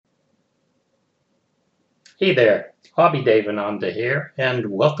Hey there, Hobby Devananda here, and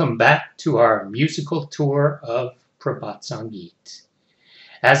welcome back to our musical tour of Prabhat Sangeet.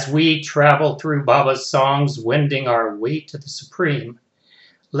 As we travel through Baba's songs, wending our way to the Supreme,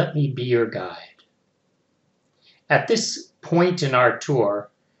 let me be your guide. At this point in our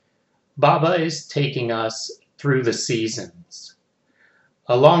tour, Baba is taking us through the seasons.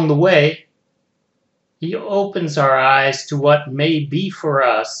 Along the way, he opens our eyes to what may be for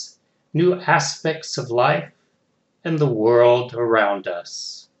us new aspects of life and the world around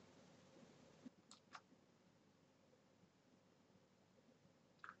us.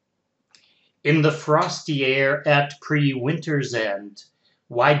 In the frosty air at pre-winter's end,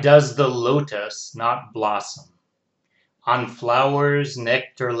 why does the lotus not blossom? On flowers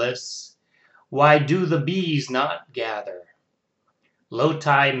nectarless, why do the bees not gather?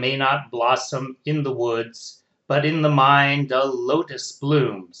 Loti may not blossom in the woods, but in the mind a lotus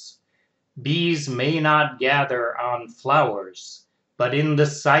blooms. Bees may not gather on flowers, but in the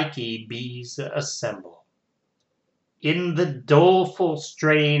psyche bees assemble. In the doleful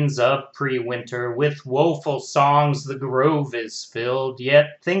strains of pre-winter, with woeful songs the grove is filled,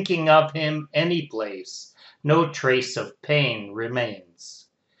 yet thinking of him any place, no trace of pain remains.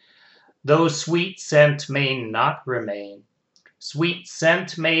 Though sweet scent may not remain, sweet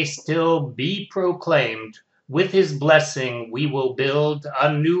scent may still be proclaimed. With his blessing we will build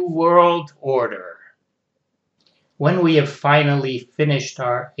a new world order. When we have finally finished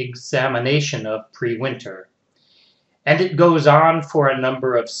our examination of pre-winter, and it goes on for a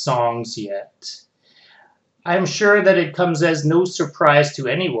number of songs yet, I am sure that it comes as no surprise to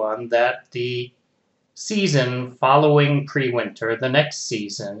anyone that the season following pre-winter, the next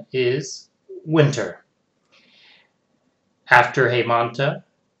season, is winter. After Hemanta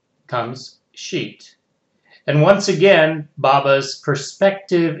comes Sheet. And once again, Baba's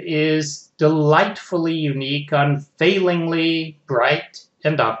perspective is delightfully unique, unfailingly bright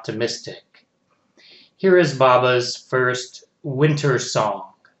and optimistic. Here is Baba's first winter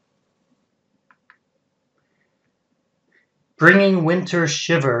song. Bringing winter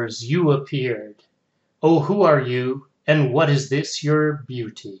shivers, you appeared. Oh, who are you, and what is this your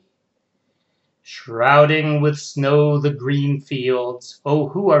beauty? Shrouding with snow the green fields, oh,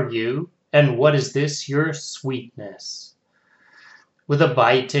 who are you? And what is this your sweetness? With a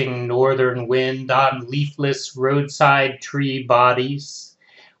biting northern wind on leafless roadside tree bodies,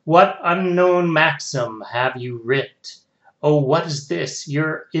 what unknown maxim have you writ? Oh, what is this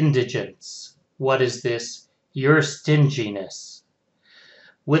your indigence? What is this your stinginess?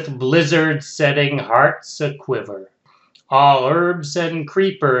 With blizzard setting hearts a-quiver, all herbs and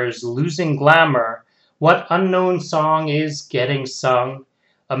creepers losing glamour, what unknown song is getting sung?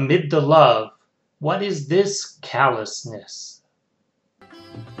 Amid the love, what is this callousness?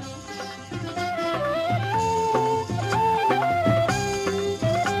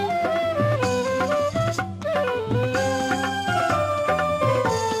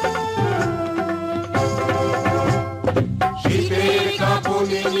 শীতের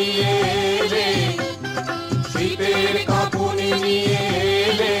কাঁপুনি নিয়ে এলে, শীতের কাঁপুনি নিয়ে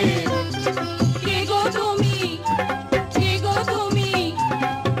এলে, কে গো তুমি, কে গো তুমি,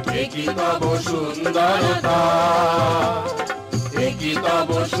 একই তব সুন্দরতা, একই তব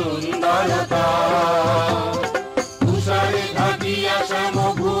সুন্দরতা, তুষারে ঢাকিয়া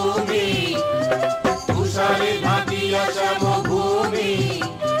শ্যামভূমি, তুষারে ঢাকিয়া শ্যামভূমি,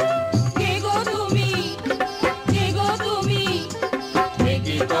 কে গো তুমি, কে গো তুমি,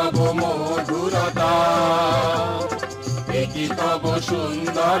 একই তব মধুরতা, একই তব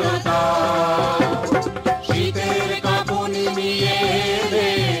সুন্দরতা, শীতের কাঁপুনি নিয়ে এলে,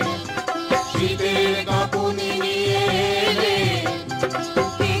 শীতের কাঁপুনি নিয়ে এলে,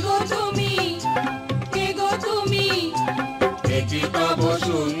 কে গো তুমি, কে গো তুমি, একই তব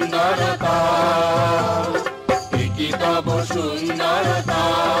সুন্দরতা, একই তব সুন্দরতা।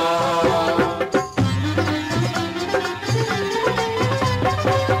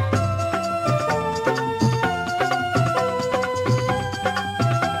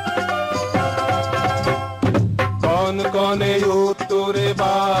 কনে উত্তরে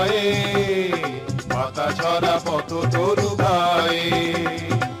বায়ে, পাতা ছড়া পথ তরু গায়ে,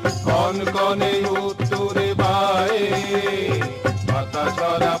 কনে উত্তরে বায়ে, পাতা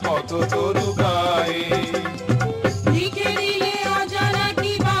ছড়া পথ তরু গায়ে, লিখে দিলে অজানা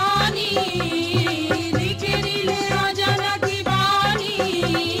কি বাণী, লিখে দিলে অজানা কি বাণী,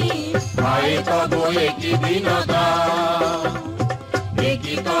 গায়ে তব একই দীনতা,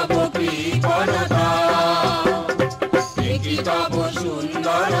 একই তব কৃপণতা, একই তব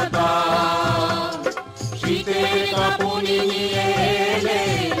সুন্দরতা, শীতের কাঁপুনি নিয়ে এলে,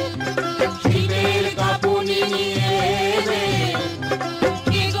 শীতের কাঁপুনি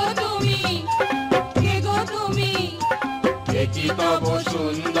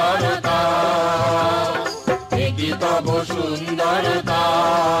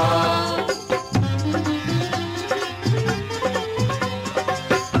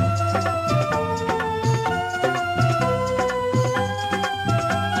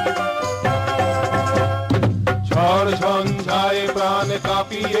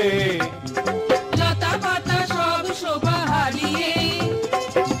কাঁপিয়ে লতা পাতা সব শোভা হারিয়ে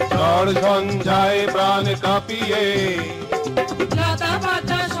ঝড় ঝঞ্ঝায় প্রাণ কাঁপিয়ে লতা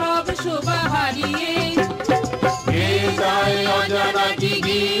পাতা সব শোভা হারিয়ে গে যায় অজানা কি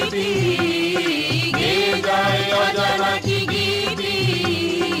গীতি গে যায় অজানা কি গীতি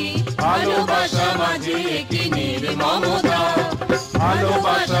ভালোবাসা মাঝে কি নির্মমতা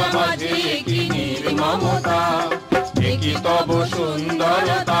ভালোবাসা মাঝে কি নির্মমতা দেখি তব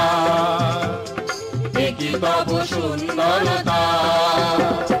সুন্দরতা দেখি তব সুন্দরতা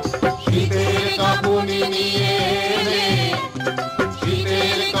শীতের কাপুনি নিয়ে রে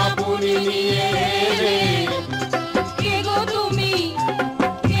শীতের কাপুনি নিয়ে রে কে গো তুমি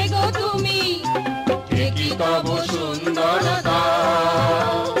দেখি তব সুন্দরতা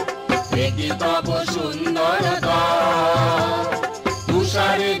দেখি তব সুন্দরতা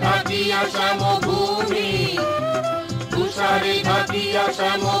তুষারে ঢাকিয়া শ্যামভূমি তুষারে ঢাকিয়া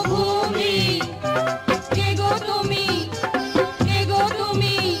শ্যামভূমি কে গো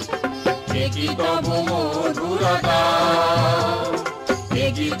তুমি দেখি তব মধুরতা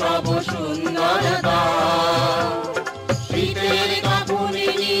দেখি তব সুন্দরতা শীতের কাপুনি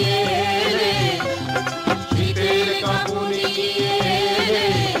নিয়ে রে শীতের কাপুনি নিয়ে রে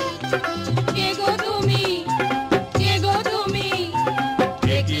কে গো তুমি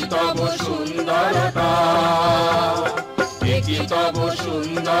দেখি তব সুন্দরতা দেখি তব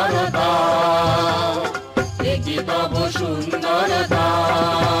সুন্দরতা